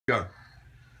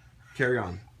Carry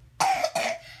on.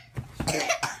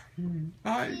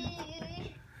 Hi.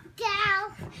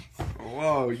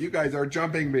 Whoa, you guys are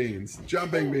jumping beans.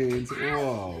 Jumping beans.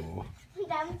 Whoa.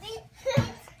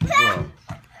 Whoa.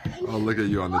 Oh, look at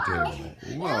you on the table.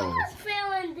 Whoa.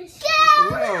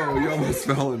 Whoa, you almost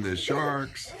fell in the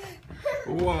sharks.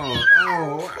 Whoa.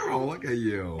 Oh, wow, look at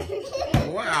you.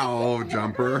 Wow,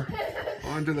 jumper.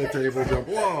 Onto the table jump.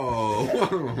 Whoa.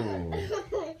 Whoa.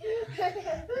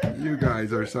 You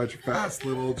guys are such fast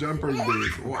little jumping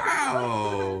beans.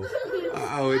 Wow.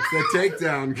 Uh-oh, it's the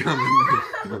takedown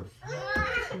coming.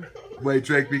 Wait,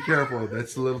 Drake, be careful.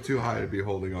 That's a little too high to be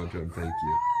holding on to him. Thank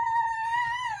you.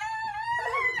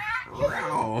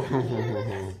 Wow.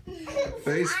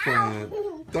 Face plant.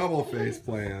 Double face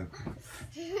plant.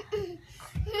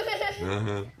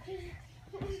 Uh-huh.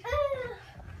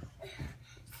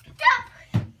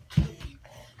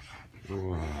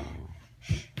 Wow.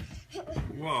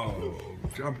 Whoa.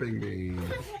 Jumping bean.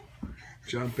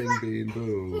 Jumping bean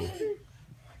boo.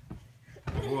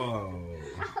 Whoa.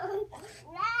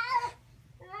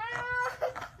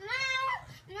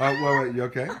 Wait, you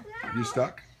okay? You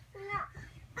stuck?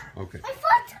 Okay. My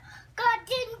foot got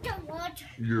in the water.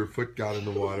 Your foot got in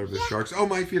the water of the sharks. Oh,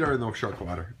 my feet are in the shark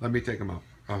water. Let me take them out.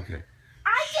 Okay.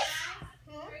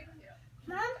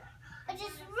 Mom, I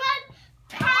just ran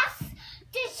past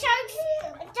the sharks.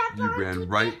 You ran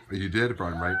right, you did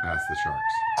run right past the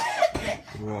sharks.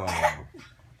 Whoa.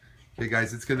 Okay,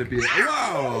 guys, it's going to be a,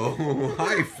 whoa,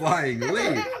 high flying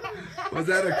leap. Was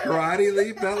that a karate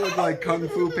leap? That looked like Kung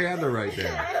Fu Panda right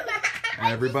there.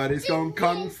 Everybody's going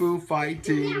Kung Fu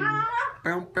fighting.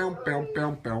 Bow, bow, bow,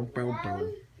 bow, bow, bow,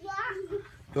 bow.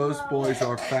 Those boys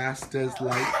are fast as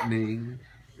lightning.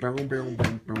 Bow, bow,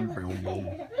 bow, bow, bow,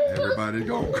 bow. Everybody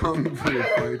going Kung Fu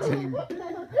fighting.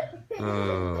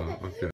 Okay.